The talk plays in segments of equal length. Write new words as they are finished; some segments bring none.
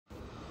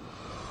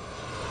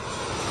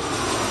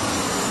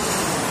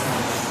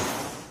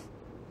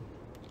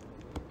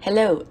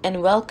Hello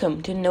and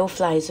welcome to No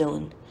Fly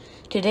Zone.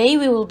 Today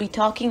we will be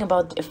talking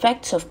about the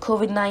effects of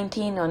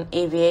COVID-19 on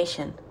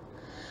aviation.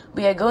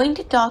 We are going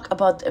to talk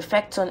about the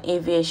effects on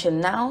aviation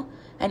now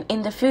and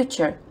in the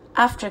future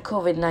after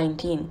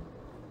COVID-19.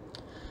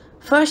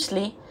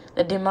 Firstly,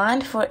 the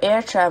demand for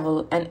air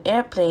travel and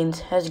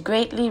airplanes has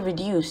greatly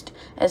reduced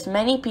as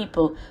many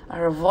people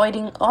are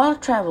avoiding all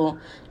travel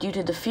due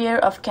to the fear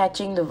of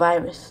catching the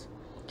virus.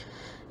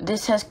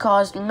 This has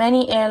caused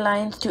many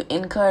airlines to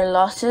incur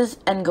losses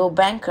and go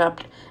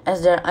bankrupt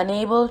as they are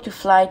unable to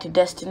fly to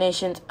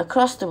destinations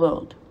across the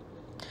world.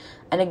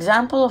 An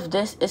example of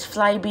this is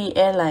Flybe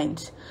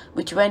Airlines,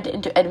 which went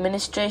into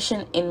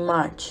administration in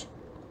March.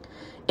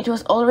 It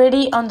was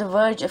already on the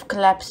verge of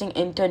collapsing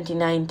in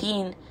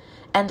 2019,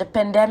 and the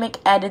pandemic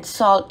added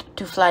salt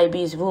to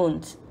Flybe's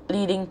wounds,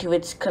 leading to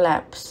its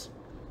collapse.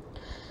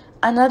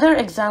 Another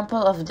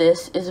example of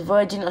this is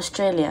Virgin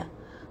Australia,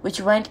 which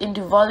went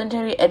into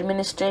voluntary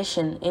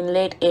administration in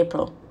late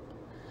April.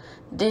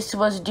 This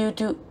was due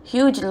to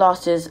huge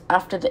losses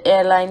after the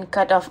airline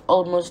cut off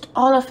almost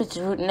all of its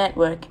route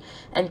network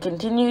and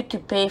continued to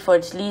pay for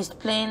its leased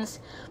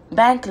planes,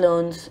 bank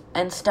loans,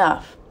 and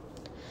staff.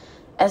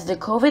 As the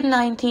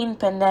COVID-19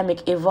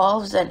 pandemic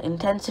evolves and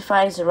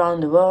intensifies around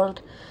the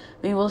world,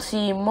 we will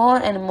see more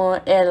and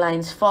more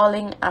airlines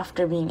falling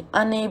after being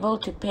unable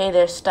to pay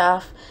their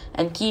staff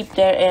and keep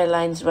their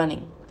airlines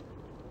running.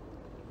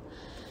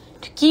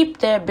 To keep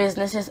their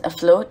businesses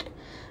afloat,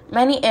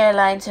 many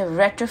airlines have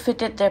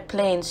retrofitted their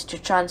planes to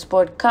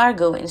transport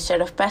cargo instead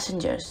of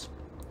passengers.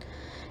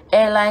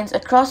 Airlines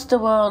across the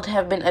world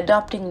have been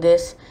adopting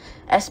this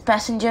as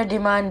passenger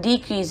demand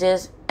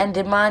decreases and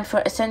demand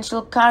for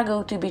essential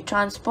cargo to be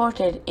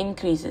transported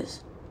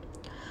increases.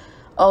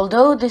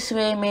 Although this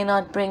way may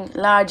not bring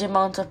large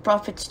amounts of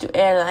profits to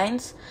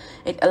airlines,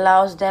 it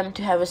allows them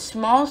to have a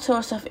small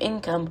source of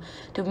income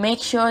to make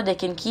sure they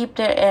can keep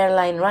their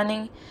airline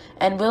running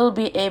and will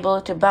be able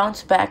to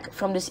bounce back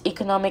from this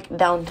economic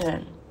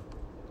downturn.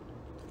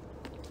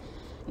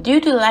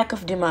 Due to lack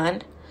of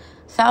demand,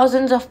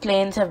 thousands of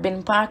planes have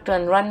been parked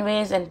on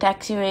runways and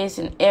taxiways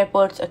in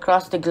airports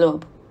across the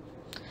globe.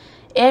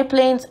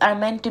 Airplanes are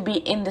meant to be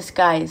in the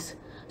skies,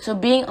 so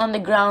being on the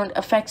ground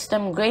affects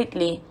them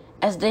greatly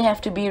as they have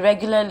to be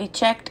regularly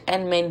checked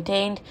and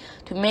maintained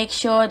to make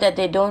sure that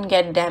they don't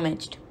get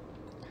damaged.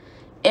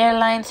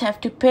 Airlines have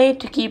to pay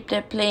to keep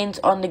their planes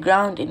on the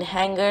ground in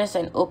hangars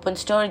and open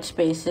storage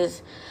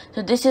spaces,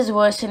 so this is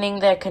worsening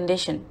their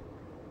condition.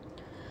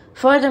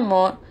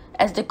 Furthermore,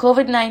 as the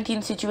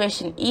COVID-19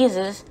 situation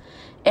eases,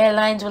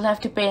 airlines will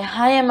have to pay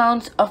high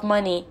amounts of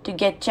money to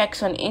get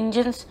checks on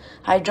engines,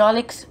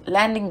 hydraulics,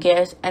 landing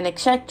gears, and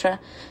etc.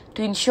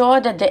 to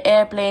ensure that the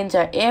airplanes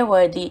are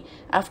airworthy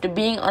after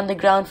being on the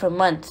ground for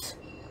months.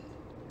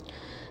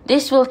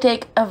 This will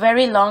take a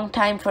very long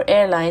time for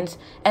airlines,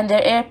 and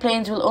their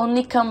airplanes will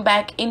only come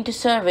back into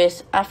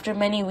service after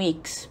many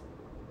weeks.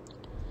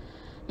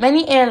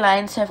 Many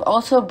airlines have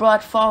also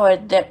brought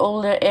forward their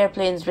older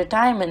airplanes'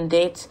 retirement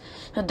dates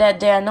so that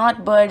they are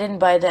not burdened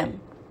by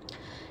them.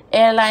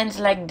 Airlines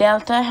like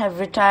Delta have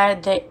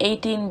retired their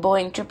 18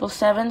 Boeing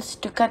 777s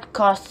to cut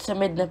costs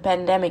amid the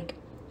pandemic.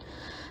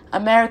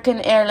 American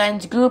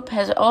Airlines Group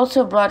has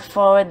also brought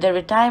forward the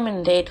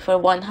retirement date for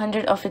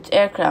 100 of its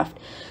aircraft,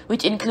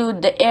 which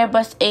include the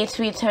Airbus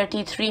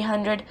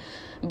A330-300,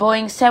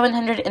 Boeing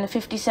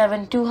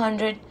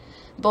 757-200,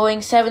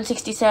 Boeing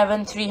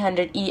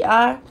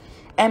 767-300ER,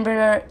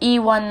 Embraer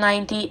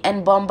E190,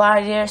 and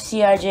Bombardier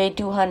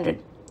CRJ-200.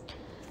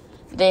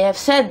 They have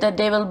said that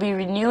they will be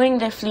renewing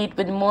their fleet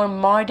with more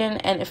modern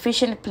and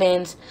efficient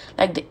planes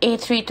like the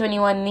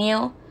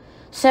A321neo,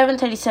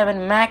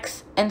 737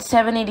 MAX, and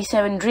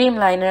 787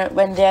 Dreamliner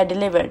when they are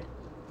delivered.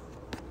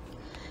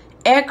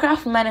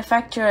 Aircraft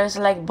manufacturers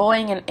like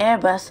Boeing and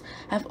Airbus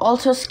have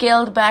also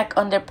scaled back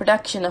on their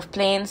production of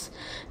planes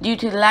due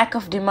to lack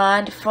of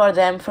demand for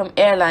them from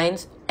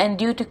airlines and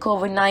due to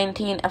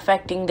COVID-19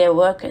 affecting their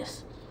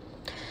workers.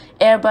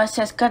 Airbus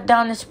has cut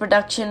down its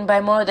production by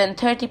more than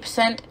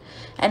 30%,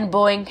 and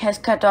Boeing has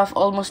cut off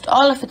almost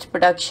all of its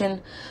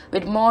production,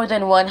 with more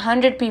than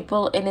 100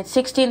 people in its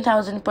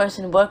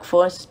 16,000-person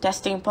workforce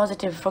testing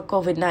positive for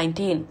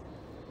COVID-19.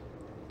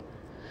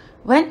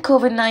 When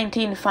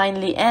COVID-19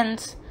 finally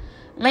ends,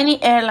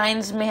 many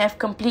airlines may have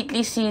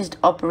completely ceased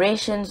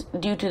operations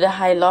due to the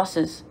high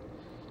losses.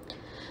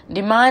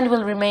 Demand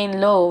will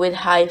remain low with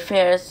high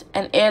fares,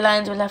 and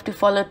airlines will have to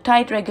follow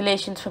tight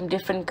regulations from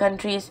different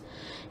countries,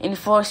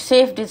 enforce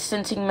safe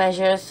distancing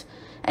measures,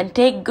 and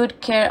take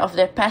good care of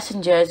their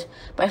passengers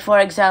by, for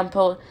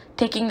example,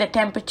 taking the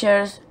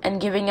temperatures and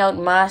giving out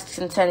masks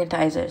and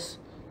sanitizers.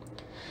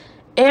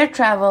 Air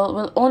travel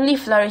will only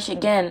flourish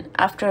again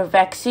after a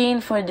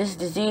vaccine for this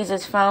disease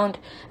is found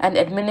and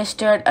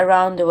administered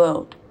around the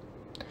world.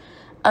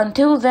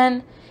 Until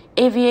then,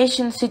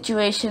 aviation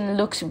situation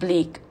looks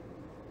bleak.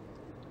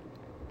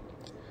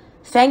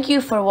 Thank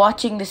you for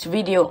watching this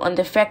video on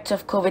the effects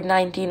of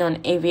COVID-19 on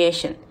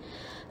aviation.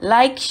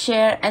 Like,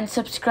 share, and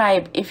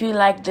subscribe if you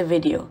liked the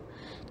video.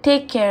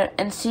 Take care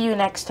and see you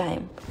next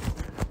time.